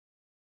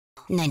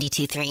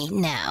92.3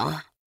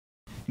 now.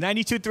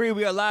 92.3,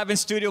 we are live in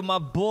studio. My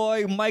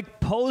boy Mike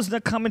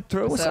Posner coming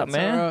through. What's up,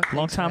 man? Toro?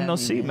 Long time no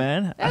see,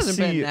 man. It hasn't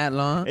been that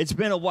long. It's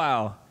been a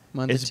while.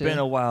 It's been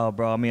a while,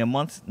 bro. I mean, a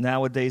month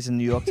nowadays in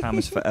New York time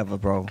is forever,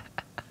 bro.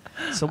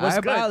 So what's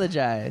good? I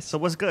apologize. So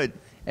what's good?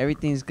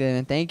 Everything's good,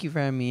 and thank you for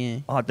having me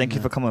in. Oh, thank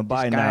you for coming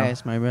by this now. guy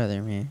is my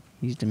brother, man.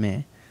 He's the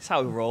man. That's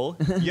how we roll.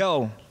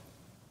 Yo,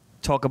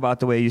 talk about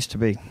the way it used to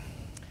be.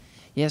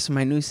 Yeah, so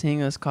my new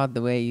single is called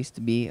The Way It Used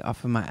to Be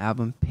off of my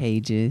album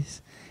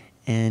Pages.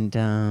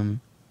 And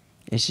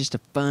it's just a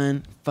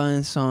fun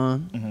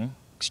song,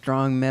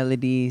 strong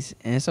melodies,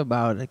 and it's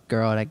about a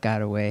girl that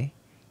got away,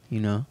 you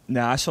know.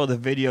 Now, I saw the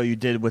video you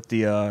did with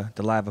the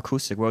live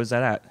acoustic. Where was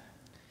that at?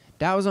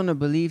 That was on the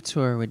Believe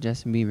tour with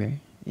Justin Bieber.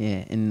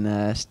 Yeah, in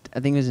I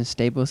think it was in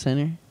Staples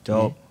Center.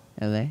 Dope.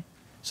 Yeah, L.A.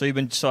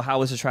 So how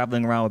was it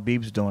traveling around with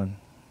Biebs doing?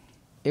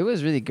 It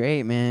was really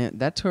great, man.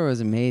 That tour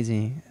was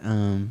amazing.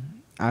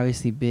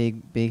 Obviously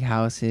big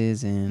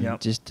houses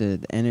and just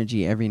the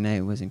energy every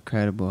night was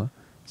incredible.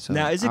 So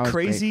now, is it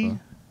crazy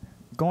grateful.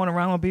 going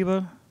around with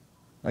Bieber?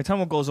 Like, tell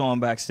me what goes on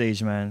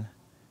backstage, man.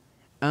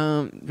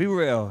 Be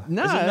real.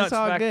 No, is it nuts it's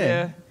all back good.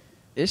 there?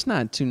 It's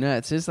not too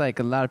nuts. It's like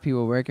a lot of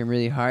people working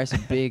really hard. It's a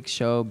big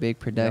show, big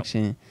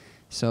production. Yep.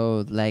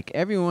 So like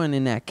everyone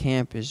in that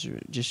camp is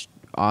just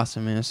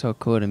awesome, man. It's so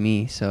cool to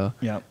me. So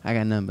I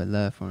got nothing but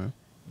love for them.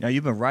 Now,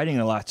 you've been writing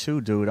a lot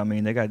too, dude. I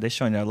mean, they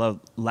showing their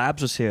love.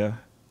 Labs was here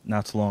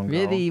not too long ago.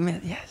 Really,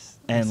 man? Yes.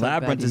 And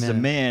Labyrinth is the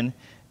man,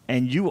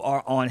 and you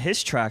are on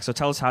his track. So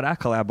tell us how that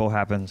collabo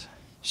happened.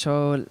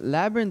 So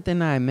Labyrinth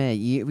and I met.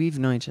 We've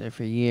known each other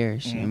for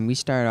years, and we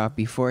started off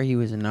before he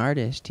was an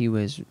artist. He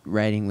was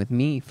writing with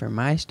me for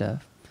my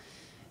stuff,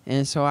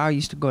 and so I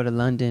used to go to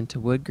London to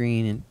Wood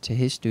Green and to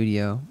his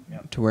studio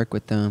to work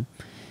with them.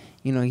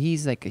 You know,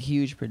 he's like a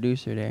huge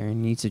producer there,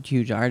 and he's a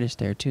huge artist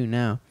there too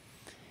now.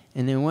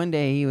 And then one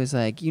day he was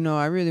like, you know,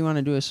 I really want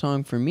to do a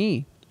song for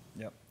me.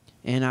 Yep.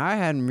 And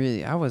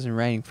I wasn't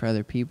writing for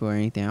other people or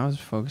anything. I was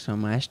focused on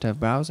my stuff,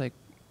 but I was like,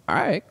 all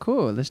right,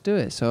 cool, let's do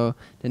it. So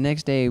the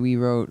next day we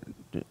wrote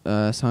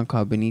a song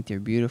called Beneath Your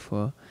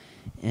Beautiful.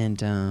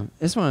 And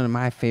it's one of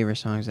my favorite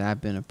songs that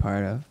I've been a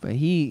part of. But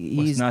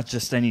he's it's not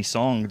just any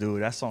song,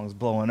 dude. That song's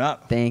blowing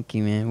up. Thank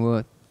you, man.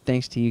 Well,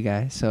 thanks to you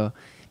guys. So,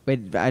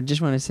 but I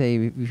just want to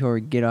say before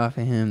we get off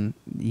of him,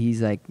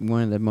 he's like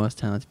one of the most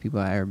talented people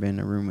I've ever been in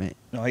a room with.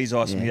 No, he's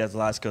awesome. Yeah. He has a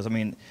lot of skills. I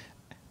mean,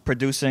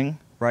 producing,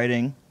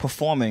 writing,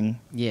 performing.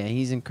 Yeah,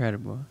 he's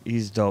incredible.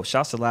 He's dope.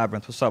 Shouts to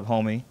Labyrinth. What's up,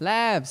 homie?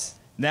 Labs.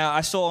 Now,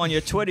 I saw on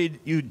your Twitter,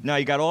 you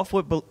got off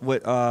with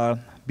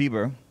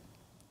Bieber.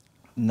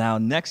 Now,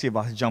 next you're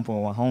about to jump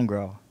on my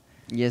homegirl.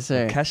 Yes,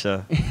 sir.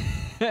 Kesha.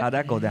 How'd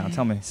that go down?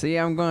 Tell me. So,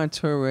 yeah, I'm going on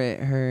tour with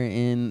her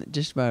in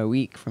just about a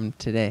week from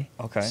today.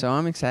 Okay. So,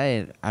 I'm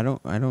excited. I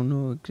don't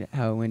know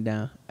how it went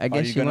down. I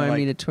guess she wanted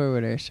me to tour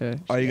with her. So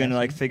are you going to,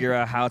 like, figure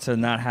out how to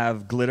not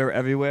have glitter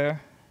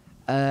everywhere?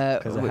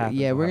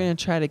 Yeah, we're going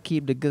to try to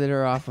keep the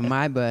glitter off of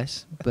my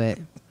bus, but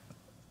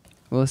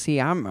we'll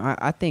see.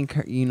 I think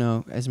her, you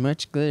know, as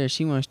much glitter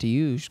she wants to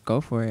use,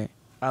 go for it.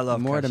 I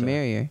love more Kesha. The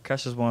merrier.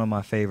 Kesha's one of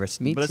my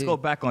favorites. Me but let's too. go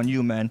back on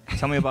you, man.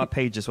 Tell me about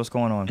Pages. What's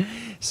going on?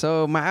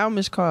 So my album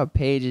is called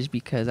Pages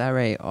because I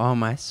write all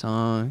my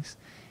songs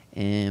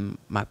and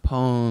my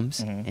poems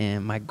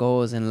and my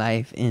goals in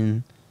life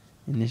in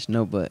this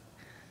notebook.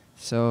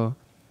 So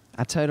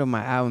I titled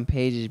my album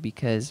Pages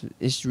because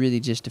it's really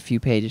just a few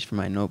pages from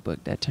my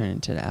notebook that turn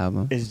into the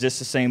album. Is this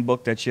the same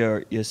book that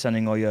you're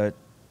sending all your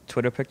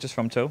Twitter pictures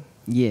from too?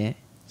 Yeah.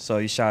 So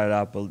you shouted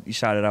out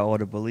all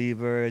the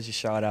believers. You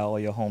shouted out all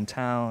your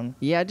hometown.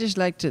 Yeah, I just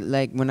like to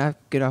when I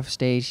get off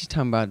stage. She's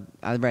talking about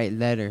I write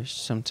letters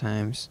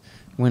sometimes.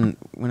 When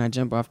I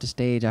jump off the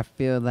stage, I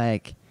feel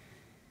like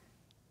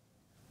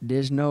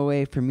there's no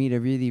way for me to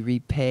really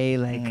repay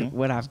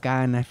what I've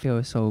gotten. I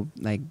feel so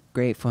like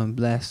grateful and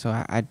blessed. So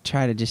I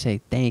try to just say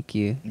thank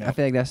you. Yep. I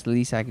feel like that's the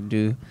least I can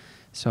do.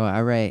 So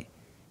I write.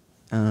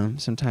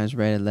 Sometimes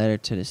write a letter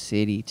to the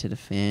city, to the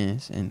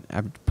fans, and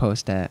I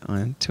post that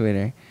on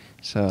Twitter.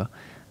 So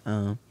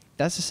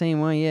that's the same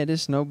one. Yeah,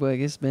 this notebook,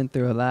 it's been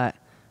through a lot.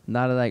 A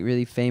lot of like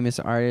really famous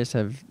artists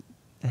have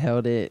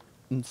held it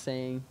and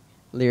sang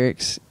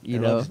lyrics,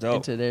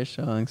 into their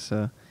songs.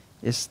 So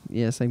it's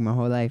like my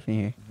whole life in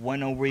here.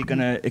 When are we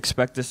gonna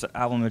expect this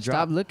album to drop?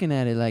 Stop looking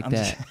at it like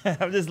that.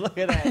 I'm just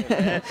looking at it,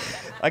 man.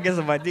 I get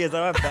some ideas.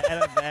 I'm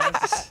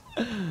bad.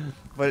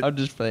 But I'll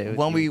just play it with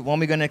when you.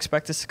 we gonna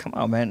expect this to come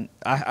out, man?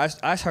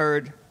 I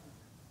heard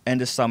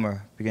end of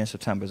summer, beginning of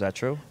September. Is that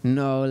true?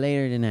 No,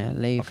 later than that.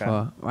 Late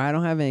fall. Well, I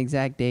don't have an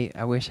exact date.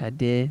 I wish I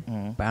did,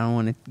 but I don't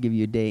want to give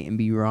you a date and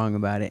be wrong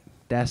about it.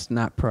 That's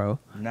not pro.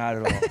 Not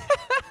at all.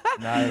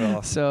 Not at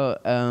all.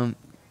 So,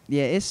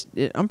 yeah,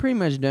 I'm pretty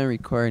much done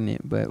recording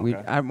it, but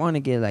I want to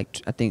get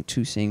I think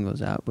 2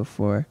 singles out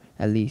before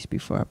I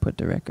put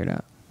the record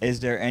out. Is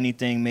there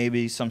anything,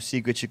 maybe some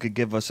secrets you could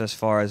give us as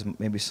far as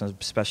maybe some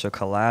special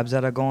collabs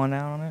that are going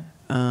out on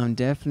it?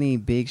 Definitely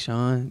Big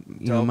Sean,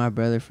 you know, my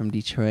brother from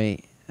Detroit,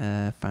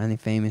 Finally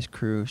Famous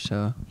crew,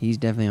 so he's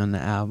definitely on the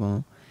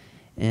album.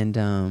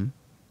 And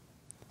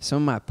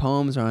Some of my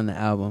poems are on the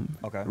album.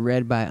 Okay.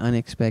 Read by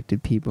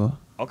unexpected people.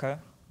 Okay.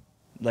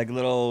 Like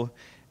little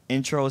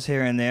intros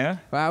here and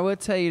there. Well, I will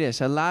tell you this.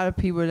 A lot of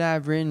people that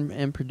I've written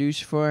and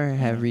produced for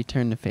have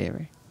returned the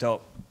favor.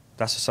 Dope.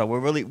 That's what's up. We're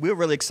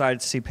really excited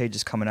to see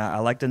Pages coming out. I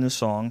like the new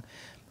song.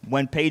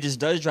 When Pages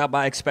does drop,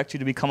 I expect you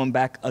to be coming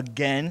back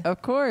again.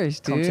 Of course,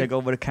 dude. Come take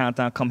over the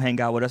countdown. Come hang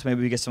out with us.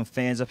 Maybe we get some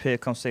fans up here.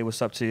 Come say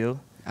what's up to you.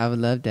 I would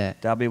love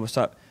that. That'll be what's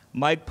up.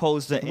 Mike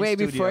Posner in Wait,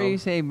 studio. before you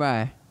say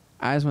bye,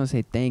 I just want to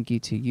say thank you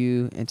to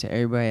you and to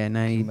everybody at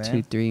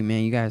 92.3,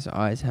 man. You guys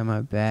always have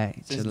my back.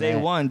 Since day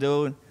one,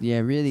 dude. Yeah,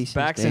 really,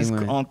 Back since since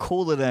day one. on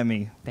Cooler Than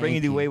Me.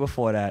 Bringing you way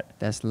before that.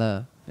 That's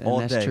love. And All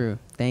that's day. true.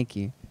 Thank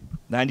you.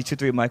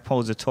 92.3 Mike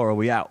Posner, Toro.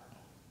 We out.